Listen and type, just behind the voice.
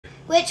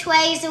Which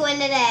way is the win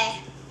today?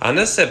 On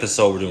this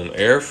episode, we're doing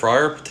air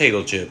fryer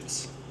potato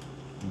chips.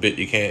 Bet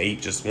you can't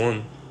eat just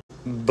one.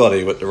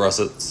 Buddy with the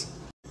russets.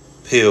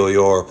 Peel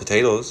your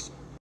potatoes.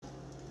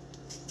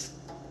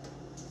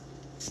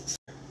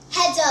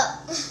 Heads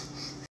up.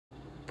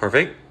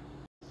 Perfect.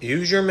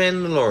 Use your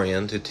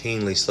Mandalorian to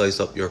thinly slice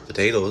up your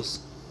potatoes.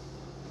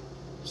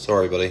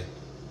 Sorry, buddy.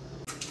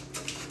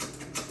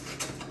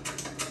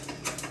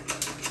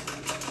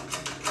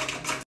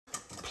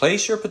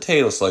 Place your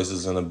potato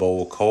slices in a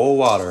bowl of cold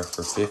water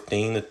for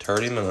 15 to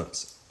 30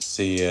 minutes.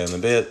 See you in a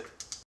bit.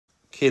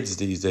 Kids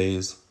these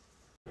days.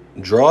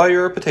 Dry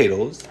your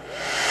potatoes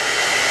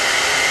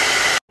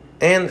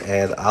and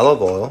add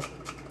olive oil,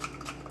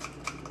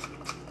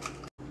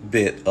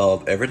 bit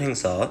of everything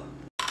salt,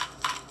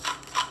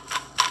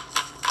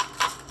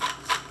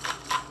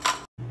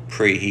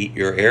 preheat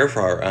your air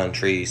fryer on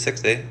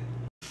 360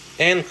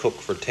 and cook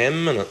for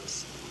 10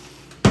 minutes.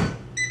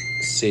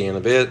 See you in a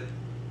bit.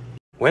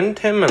 When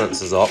 10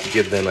 minutes is up,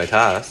 give them a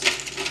toss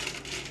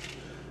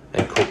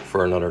and cook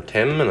for another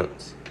 10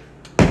 minutes.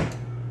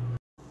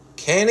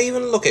 Can't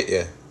even look at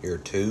you. You're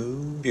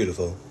too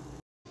beautiful.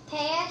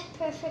 Paired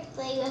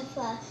perfectly with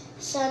a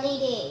sunny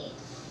day.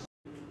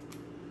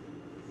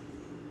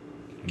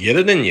 Get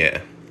it in ya.